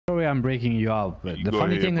sorry I'm breaking you up, but the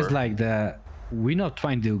funny thing is like we're not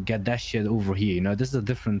trying to get that shit over here, you know. This is a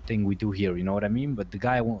different thing we do here, you know what I mean? But the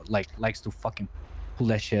guy won't likes to fucking pull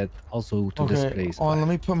that shit also to this place. Oh, let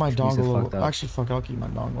me put my dongle. Actually, fuck, I'll keep my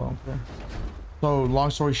dongle. Okay. So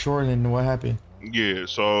long story short, and what happened? Yeah,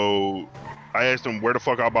 so I asked him where the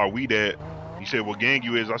fuck I bought weed at. He said, "What gang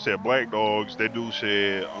you is?" I said, "Black Dogs." That dude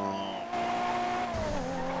said,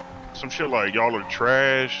 some shit like y'all are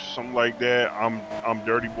trash, something like that. I'm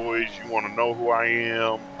dirty boys. You want to know who I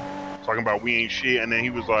am? Talking about we ain't shit. And then he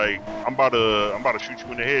was like, I'm about to shoot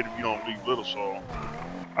you in the head if you don't leave Little Soul.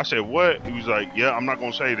 I said, what? He was like, yeah, I'm not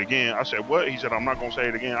gonna say it again. I said, what? He said, I'm not gonna say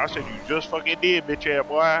it again. I said, you just fucking did, bitch ass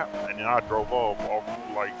boy. And then I drove off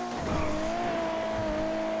like.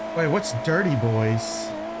 Wait, what's dirty boys?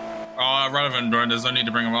 Oh, irrelevant, bro. There's no need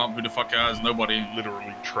to bring him up. Who the fuck has nobody?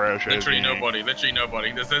 Literally trash. Literally nobody. Literally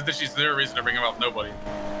nobody. There's literally zero reason to bring him up. Nobody.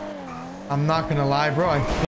 I'm not gonna lie, bro.